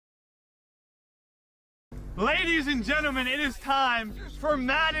Ladies and gentlemen, it is time for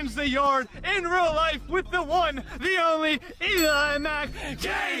Madden's The Yard in real life with the one, the only ELI MACK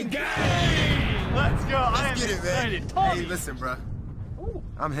gang gang. Let's go. Let's get it, man. Hey, listen, bro.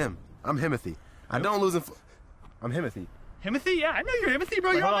 I'm him. I'm Himothy. I don't lose him. I'm Himothy. Himothy? Yeah, I know you're Himothy,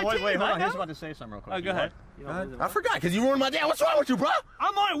 bro. You're on my team. Wait, hold on. He's about to say something real quick. Oh, go ahead. I forgot because you ruined my day. What's wrong with you, bro?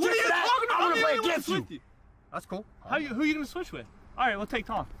 I'm on. What are you talking about? I'm gonna play against you. That's cool. Who are you gonna switch with? All right, we'll take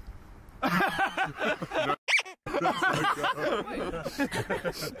Tom.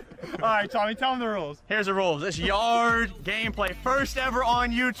 Alright, Tommy, tell them the rules. Here's the rules. This yard gameplay, first ever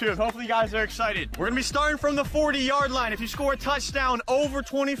on YouTube. Hopefully you guys are excited. We're gonna be starting from the 40-yard line. If you score a touchdown over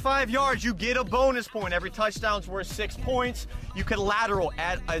 25 yards, you get a bonus point. Every touchdown's worth 6 points. You can lateral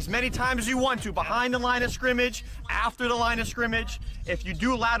at as many times as you want to, behind the line of scrimmage, after the line of scrimmage. If you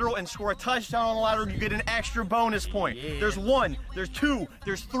do lateral and score a touchdown on the lateral, you get an extra bonus point. There's 1, there's 2,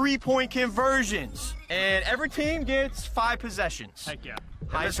 there's 3-point conversions. And every team gets 5 possessions. Heck yeah.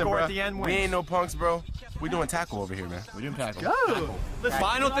 High score at the end wins. We ain't no punks, bro. We doing tackle over here, man. We doing tackle. Go!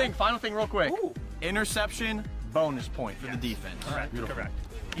 Final thing real quick. Ooh. Interception, bonus point for the defense. Correct. Correct.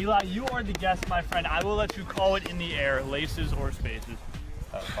 Eli, you are the guest, my friend. I will let you call it in the air, laces or spaces.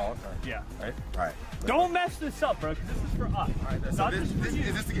 Call it? Yeah. All right. Don't mess this up, bro, because this is for us. All right, so is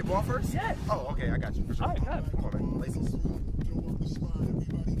this to get ball first? Yes. Oh, okay, I got you for sure. All right, got it. Come on, man. Laces.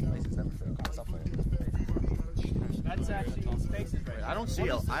 Laces never fail. Come on, stop playing. That's actually spaces right there. I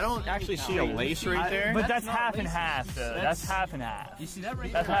don't actually see a lace right there. But that's half and half, though. That's half and half. You see that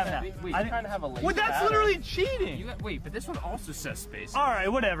right there? That's half and half. Wait, you kind of have a lace. Well, that's literally cheating. Wait, but this one also says space. All right,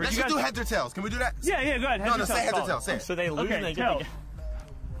 whatever. Let's just do heads or tails. Can we do that? Yeah, go ahead. No, say heads or tails. Say it. So they lose and they get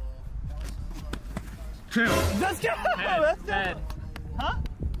True. Let's go. Head. Huh?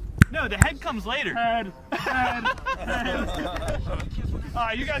 No, the head comes later. Head. All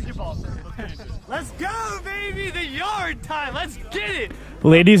right, you guys get balls. Let's go, baby. The yard time. Let's get it.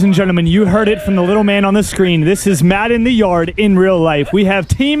 Ladies and gentlemen, you heard it from the little man on the screen. This is Madden The Yard in real life. We have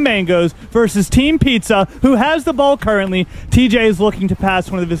Team Mangoes versus Team Pizza, who has the ball currently. TJ is looking to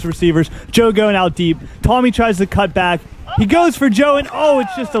pass one of his receivers. Joe going out deep. Tommy tries to cut back. He goes for Joe, and oh,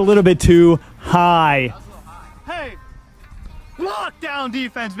 it's just a little bit too high. Hey, lockdown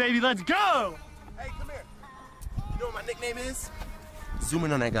defense, baby. Let's go. Hey, come here. You know what my nickname is? Zoom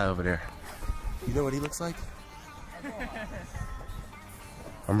in on that guy over there. You know what he looks like?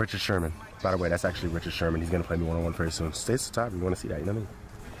 I'm Richard Sherman. By the way, that's actually Richard Sherman. He's going to play me one-on-one very soon. Stay to the top if you want to see that. You know what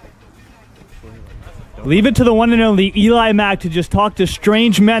I mean? Leave it to the one and only Eli Mack to just talk to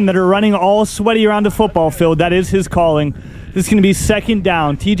strange men that are running all sweaty around the football field. That is his calling. This is going to be second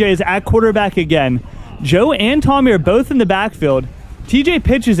down. TJ is at quarterback again. Joe and Tommy are both in the backfield. TJ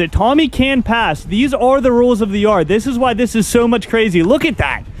pitches it. Tommy can pass. These are the rules of the yard. This is why this is so much crazy. Look at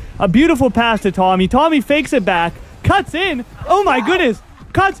that. A beautiful pass to Tommy. Tommy fakes it back. Cuts in. Oh, my goodness.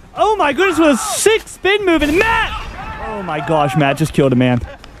 Cuts. Oh, my goodness. With a 6 spin move. And Matt. Oh, my gosh. Matt just killed a man.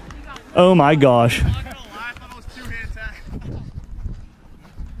 Oh, my gosh.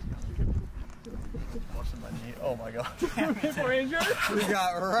 Oh my god. We're injured? We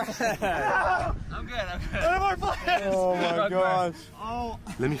got right. I'm good. One of our players. Oh my gosh. Oh.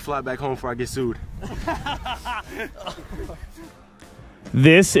 Let me fly back home before I get sued.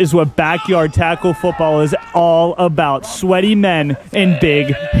 This is what backyard tackle football is all about. Sweaty men and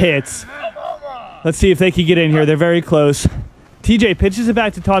big hits. Let's see if they can get in here. They're very close. TJ pitches it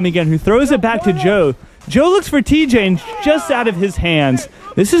back to Tommy again, who throws it back to Joe. Joe looks for TJ and just out of his hands.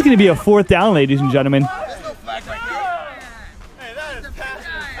 This is going to be a 4th down, ladies and gentlemen.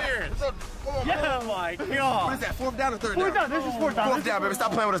 What is that, 4th down or 3rd down? 4th down, this is 4th down. 4th down, baby.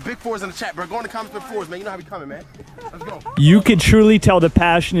 Stop playing with us. Big 4s in the chat, bro. Go in the comments, big 4s, man. You know how we coming, man. Let's go. You could truly tell the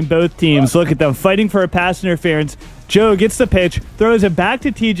passion in both teams. Look at them fighting for a pass interference. Joe gets the pitch, throws it back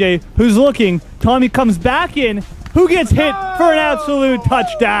to TJ, who's looking. Tommy comes back in, who gets hit for an absolute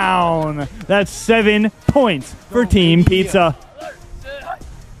touchdown. That's 7 points for Team Pizza.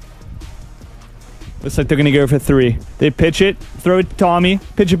 Looks like they're going to go for 3. They pitch it, throw it to Tommy,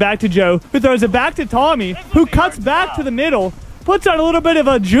 pitch it back to Joe, who throws it back to Tommy, who cuts back to the middle, puts out a little bit of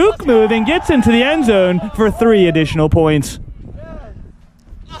a juke move, and gets into the end zone for 3 additional points.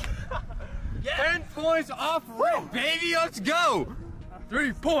 10 points off rip, baby. Let's go.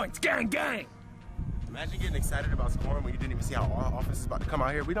 3 points. Gang, gang. Imagine getting excited about scoring when you didn't even see how our offense is about to come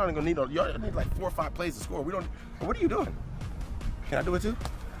out here. We don't even need y'all need like 4 or 5 plays to score. We don't. What are you doing? Can I do it too?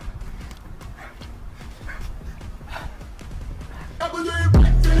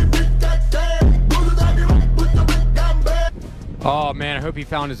 Oh, man, I hope he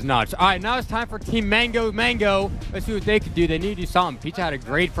found his nuts. All right, now it's time for Team Mango. Let's see what they could do. They need to do something. Pizza had a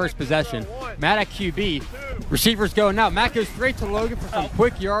great first possession. Matt at QB. Receivers going now. Matt goes straight to Logan for some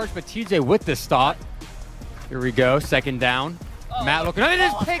quick yards, but TJ with the stop. Here we go, second down. Matt looking, it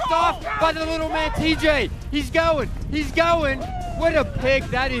is picked off by the little man TJ. He's going. What a pick.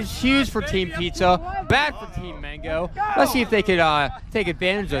 That is huge for Team Pizza. Bad for Team Mango. Let's see if they could take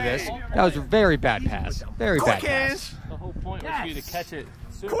advantage of this. That was a very bad pass. Very bad pass. The whole point was for you to catch it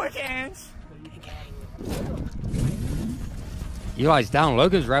soon. Quick hands. Eli's down.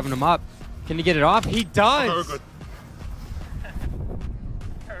 Logan's revving him up. Can he get it off? He does.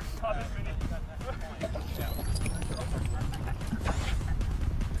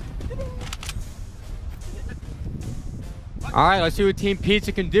 All right, let's see what Team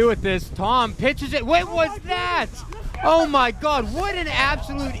Pizza can do with this. Tom pitches it. What was that? Oh my God, what an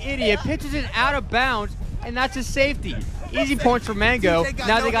absolute idiot. Pitches it out of bounds, and that's a safety. Easy points for Mango.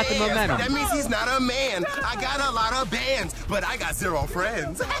 Now they got the momentum. That means he's not a man. I got a lot of bands, but I got 0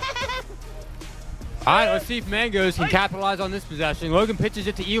 friends. All right, let's see if Mangoes can capitalize on this possession. Logan pitches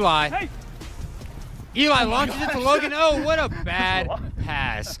it to Eli. Eli launches it to Logan. Oh, what a bad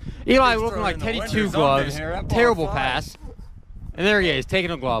pass. Eli looking like Teddy Two Gloves. Terrible pass. And there he is,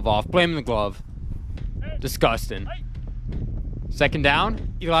 taking a glove off, blaming the glove. Disgusting. Second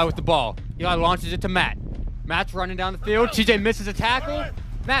down, Eli with the ball. Eli launches it to Matt. Matt's running down the field. TJ misses a tackle.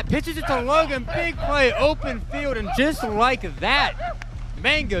 Matt pitches it to Logan. Big play, open field, and just like that,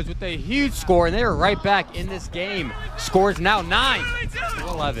 Mangoes with a huge score, and they are right back in this game. Scores now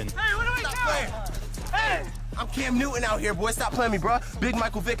 9-11. I'm Cam Newton out here, boy. Stop playing me, bro. Big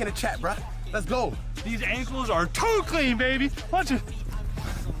Michael Vick in the chat, bro. Let's go. These ankles are too clean, baby. Watch it.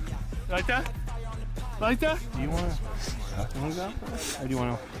 Like that? Like that? Do you want to go? Or do you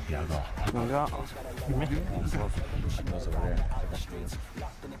want to? Yeah, go. You want to go?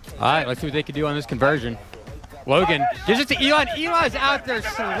 All right, let's see what they can do on this conversion. Logan gives it to Eli. Eli's out there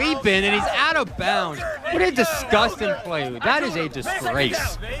sleeping, and he's out of bounds. What a disgusting play. That is a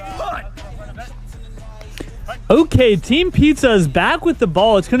disgrace. Okay, Team Pizza is back with the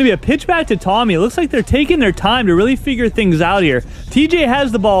ball. It's going to be a pitch back to Tommy. It looks like they're taking their time to really figure things out here. TJ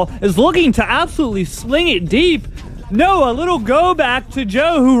has the ball, is looking to absolutely sling it deep. No, a little go back to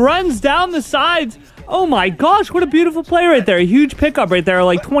Joe, who runs down the sides. Oh my gosh, what a beautiful play right there. A huge pickup right there,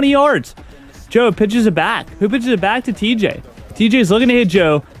 like 20 yards. Joe pitches it back. Who pitches it back to TJ? TJ's looking to hit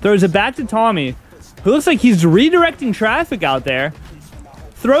Joe, throws it back to Tommy, who looks like he's redirecting traffic out there.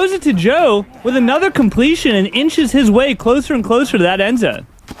 Throws it to Joe with another completion and inches his way closer and closer to that end zone.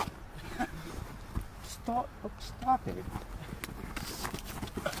 Stop it.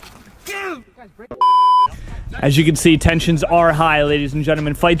 As you can see, tensions are high, ladies and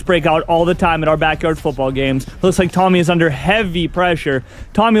gentlemen. Fights break out all the time at our backyard football games. Looks like Tommy is under heavy pressure.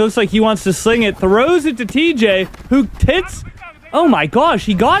 Tommy looks like he wants to sling it, throws it to TJ, who hits. Oh my gosh,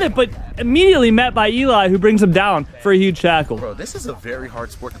 he got it, but immediately met by Eli, who brings him down for a huge tackle. Bro, this is a very hard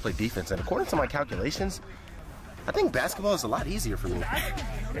sport to play defense, and according to my calculations, I think basketball is a lot easier for me. I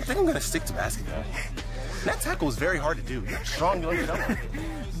think I'm gonna stick to basketball. That tackle is very hard to do. You're strong, young fella.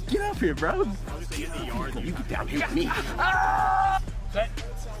 Get up here, bro. You get down here with me.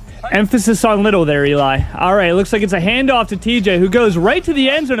 Emphasis on little there, Eli. All right, looks like it's a handoff to TJ, who goes right to the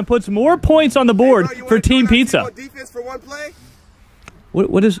end zone and puts more points on the board for Team Pizza. Defense for one play?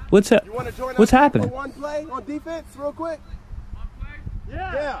 What's that? What's happening? For one play on defense, real quick.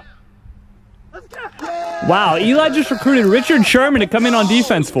 Yeah. Let's go. Yeah. Wow, Eli just recruited Richard Sherman to come in on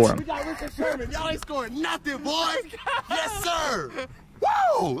defense for him. We got Richard Sherman. Y'all ain't scoring nothing, boys. Yes, sir.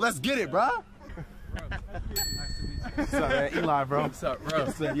 Woo! Let's get it, bro. What's up, man? Eli, bro. What's up, bro?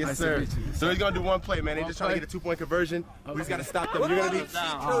 Yes, sir. So he's gonna do one play, man. They just trying to get a 2-point conversion. We just gotta stop them.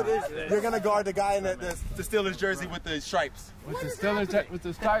 You're gonna guard the guy in the Steelers jersey with the stripes. With the Steelers with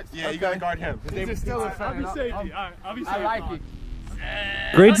the stripes? Yeah, you gotta guard him. He's a Steelers fan. I'll be safe. I like it.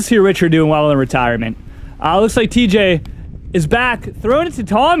 Great to see Richard doing well in retirement. Looks like TJ is back, throwing it to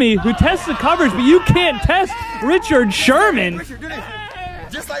Tommy, who tests the coverage, but you can't test Richard Sherman. Richard, do this.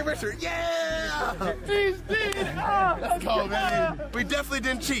 Just like Richard. Yeah! Let's go, man. We definitely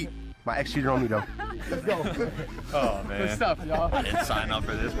didn't cheat. My ex cheated on me, though. Let's go. Oh, man. Good stuff, y'all. I didn't sign up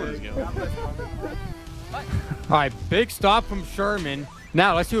for this. Let's go. All right, big stop from Sherman.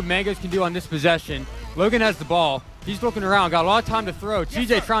 Now, let's see what Mangoes can do on this possession. Logan has the ball. He's looking around, got a lot of time to throw.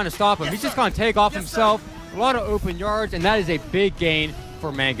 TJ trying to stop him. He's just going to take off himself. A lot of open yards, and that is a big gain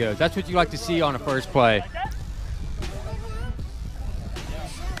for Mangoes. That's what you like to see on a first play.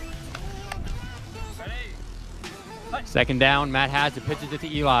 Second down, Matt has it, pitches it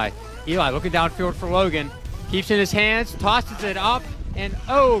to Eli. Eli looking downfield for Logan. Keeps in his hands, tosses it up, and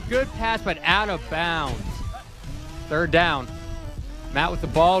oh, good pass, but out of bounds. Third down. Matt with the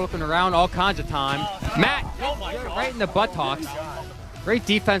ball, looking around all kinds of time. Matt, right in the buttocks. Great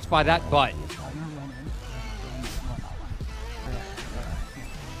defense by that butt.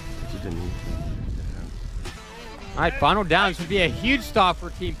 All right, final down. This would be a huge stop for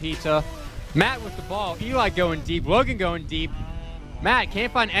Team Pizza. Matt with the ball. Eli going deep. Logan going deep. Matt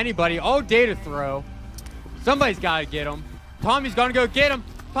can't find anybody. All day to throw. Somebody's got to get him. Tommy's going to go get him.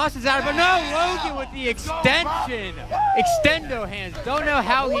 Tosses out, but no, Logan with the extension. Extendo hands. Don't know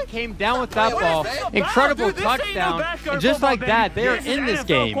how he came down with that ball. Incredible touchdown. And just like that, they are in this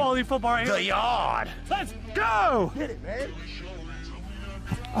game. The Yard. Let's go.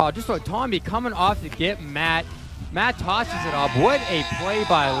 Oh, just like Tommy coming off to get Matt. Matt tosses it up. What a play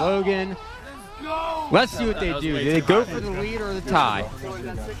by Logan. Let's see what they do. Do they go for the lead or the tie?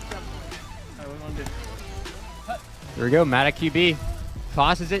 Here we go, Matt at QB.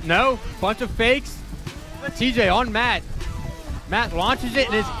 Tosses it, no. Bunch of fakes. TJ on Matt. Matt launches it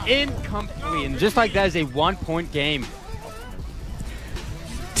and is incomplete. And just like that is a 1-point game.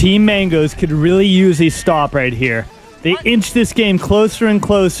 Team Mangoes could really use a stop right here. They inch this game closer and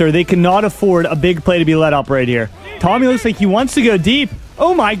closer. They cannot afford a big play to be let up right here. Tommy looks like he wants to go deep.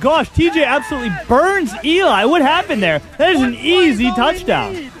 Oh my gosh, TJ absolutely burns Eli. What happened there? That is an easy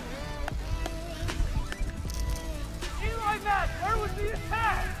touchdown. Eli Mack, where was the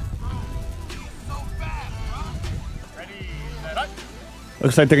attack?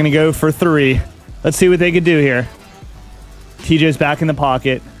 Looks like they're going to go for 3. Let's see what they can do here. TJ's back in the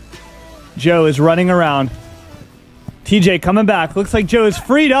pocket. Joe is running around. TJ coming back. Looks like Joe is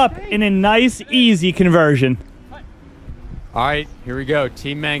freed up in a nice, easy conversion. All right, here we go.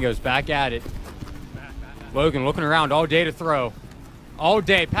 Team Mangoes back at it. Logan looking around all day to throw. All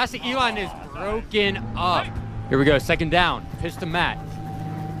day. Pass to Eli and is broken up. Here we go, second down. Pitch to Matt.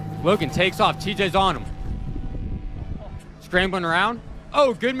 Logan takes off. TJ's on him. Scrambling around.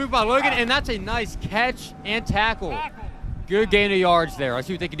 Oh, good move by Logan, and that's a nice catch and tackle. Good gain of yards there. Let's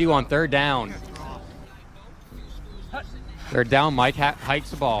see what they can do on third down. Third down, Mike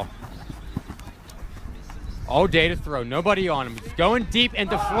hikes the ball. All day to throw, nobody on him. He's going deep and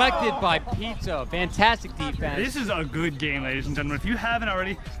deflected by Pizza. Fantastic defense. This is a good game, ladies and gentlemen. If you haven't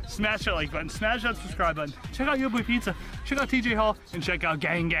already, smash that like button, smash that subscribe button. Check out YOBOY Pizza, check out TJ Hall, and check out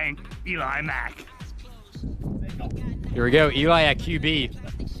Gang Gang, Eli Mack. Here we go, Eli at QB.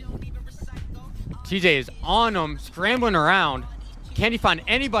 TJ is on him, scrambling around. Can't he find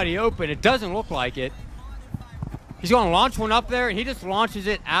anybody open? It doesn't look like it. He's going to launch one up there, and he just launches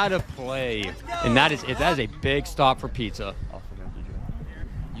it out of play. And that is it. That is a big stop for Pizza.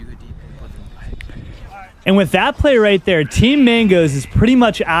 And with that play right there, Team Mangoes is pretty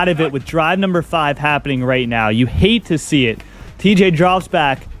much out of it with drive number 5 happening right now. You hate to see it. TJ drops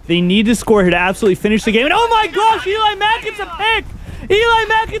back. They need to score here to absolutely finish the game. And oh my gosh, Eli Mack gets a pick. Eli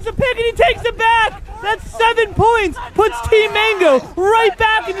Mack gets a pick, and he takes it back. That's 7 points. Puts Team Mango right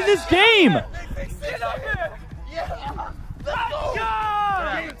back into this game. Let's go!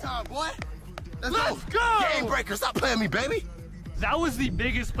 Game time, boy! Let's go! Game breaker, stop playing me, baby! That was the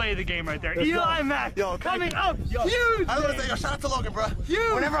biggest play of the game right there. Eli Mack coming up, huge! I was gonna say, shout out to Logan, bro.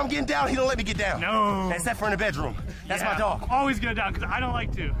 Huge! Whenever I'm getting down, he don't let me get down. No. Except for in the bedroom. That's my dog. Always go down, because I don't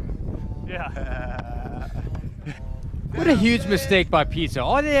like to. Yeah. What a huge mistake by Pizza.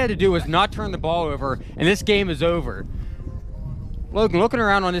 All they had to do was not turn the ball over, and this game is over. Logan looking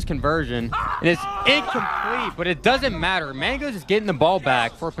around on this conversion, and it's incomplete, but it doesn't matter. Mangoes is getting the ball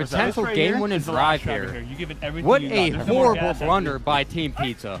back for a potential game-winning drive here. What a horrible blunder by Team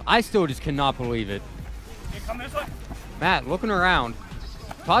Pizza. I still just cannot believe it. Matt looking around.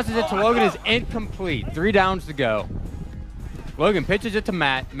 Tosses it to Logan, is incomplete. 3 downs to go. Logan pitches it to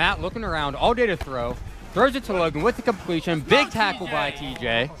Matt. Matt looking around, all day to throw. Throws it to Logan with the completion. Big tackle by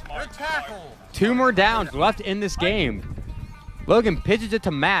TJ. 2 more downs left in this game. Logan pitches it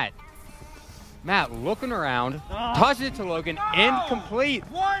to Matt. Matt looking around, tosses it to Logan, incomplete.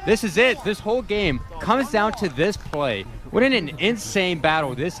 This is it. This whole game comes down to this play. What an insane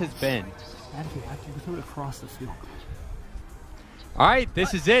battle this has been. All right,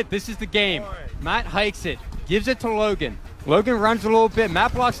 this is it. This is the game. Matt hikes it, gives it to Logan. Logan runs a little bit.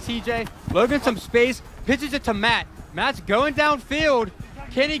 Matt blocks TJ. Logan some space, pitches it to Matt. Matt's going downfield.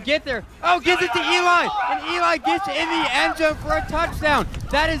 Can he get there? Oh, gives it to Eli, and Eli gets in the end zone for a touchdown.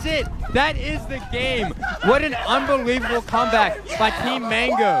 That is it. That is the game. What an unbelievable comeback by Team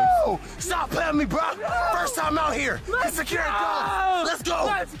Mangoes. Whoa, stop playing me, bro. First time out here. Let's secure it. Let's go.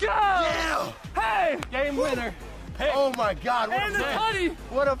 Let's go. Yeah. Hey, game winner. Oh my God. What And a the play. tutty.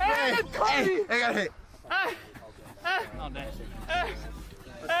 What a play. And the tutty. Hey, I got hit. Oh, dang.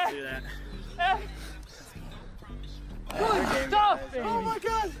 Let's do that. Good stuff, baby. Oh my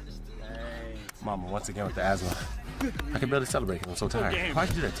God. Mama, once again with the asthma. I can barely celebrate. I'm so tired. Why'd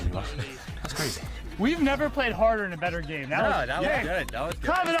you do that to me, Mom? That's crazy. We've never played harder in a better game. That was good. That was good.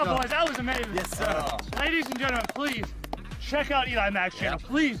 Clap it up, boys. That was amazing. Yes, sir. Ladies and gentlemen, please check out Eli Mack's channel.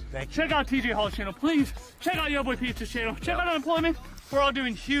 Please check out TJ Hall's channel. Please check out YOBOY Pizza's channel. Check out Unemployment. We're all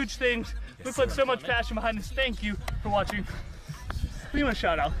doing huge things. We put so much passion behind this. Thank you for watching. What do you want to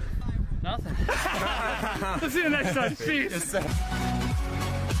shout out? Nothing. Let's see you next time. Peace. Yes, sir.